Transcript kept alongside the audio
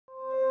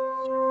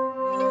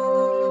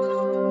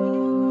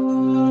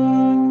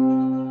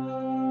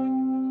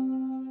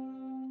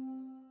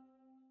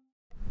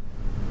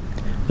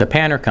The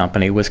Panner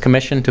Company was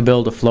commissioned to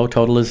build a flow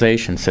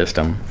totalization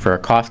system for a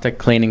caustic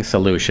cleaning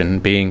solution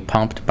being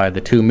pumped by the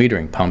two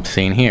metering pumps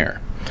seen here.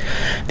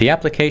 The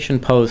application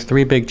posed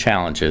three big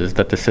challenges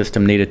that the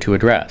system needed to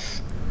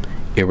address: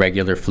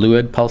 irregular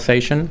fluid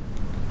pulsation,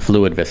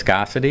 fluid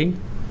viscosity,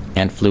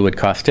 and fluid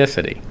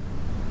causticity.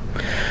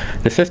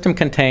 The system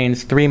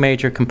contains three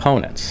major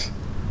components: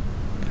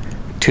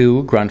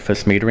 two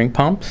Grundfos metering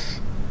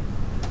pumps,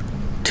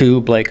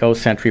 two Blacoh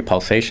Sentry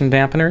pulsation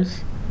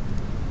dampeners,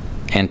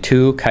 and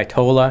two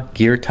Kaitola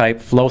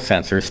gear-type flow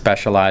sensors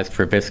specialized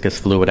for viscous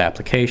fluid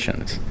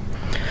applications.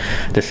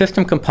 The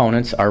system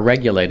components are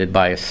regulated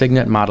by a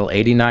Signet Model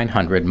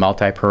 8900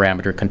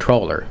 multi-parameter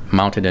controller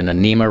mounted in a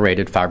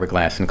NEMA-rated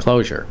fiberglass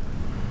enclosure.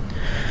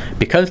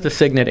 Because the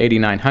Signet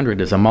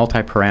 8900 is a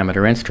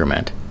multi-parameter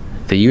instrument,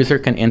 the user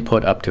can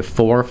input up to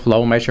 4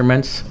 flow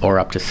measurements or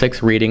up to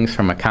 6 readings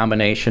from a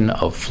combination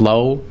of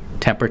flow,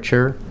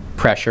 temperature,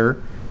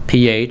 pressure,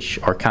 pH,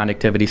 or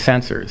conductivity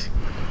sensors.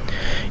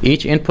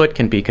 Each input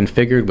can be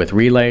configured with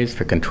relays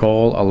for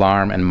control,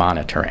 alarm, and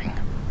monitoring.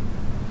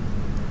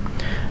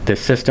 This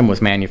system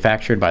was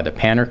manufactured by the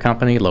Panner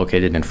Company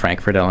located in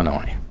Frankfort,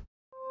 Illinois.